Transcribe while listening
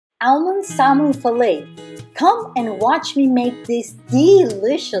almond salmon fillet. Come and watch me make this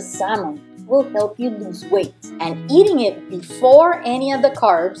delicious salmon. Will help you lose weight. And eating it before any of the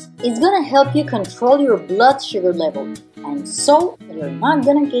carbs is gonna help you control your blood sugar level, and so you're not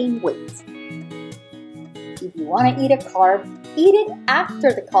gonna gain weight. If you wanna eat a carb, eat it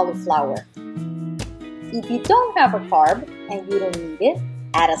after the cauliflower. If you don't have a carb and you don't need it,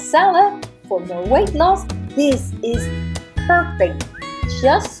 add a salad. For more weight loss, this is perfect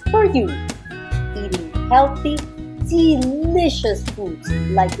just for you. Eating healthy, delicious foods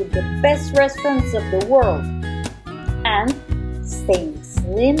like in the best restaurants of the world, and staying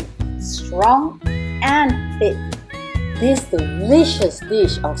slim, strong, and fit. This delicious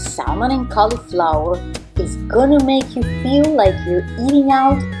dish of salmon and cauliflower is gonna make you feel like you're eating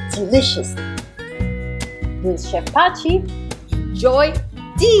out deliciously. With Chef Pachi, enjoy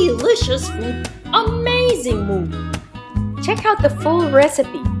delicious food, amazing mood. Check out the full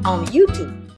recipe on YouTube.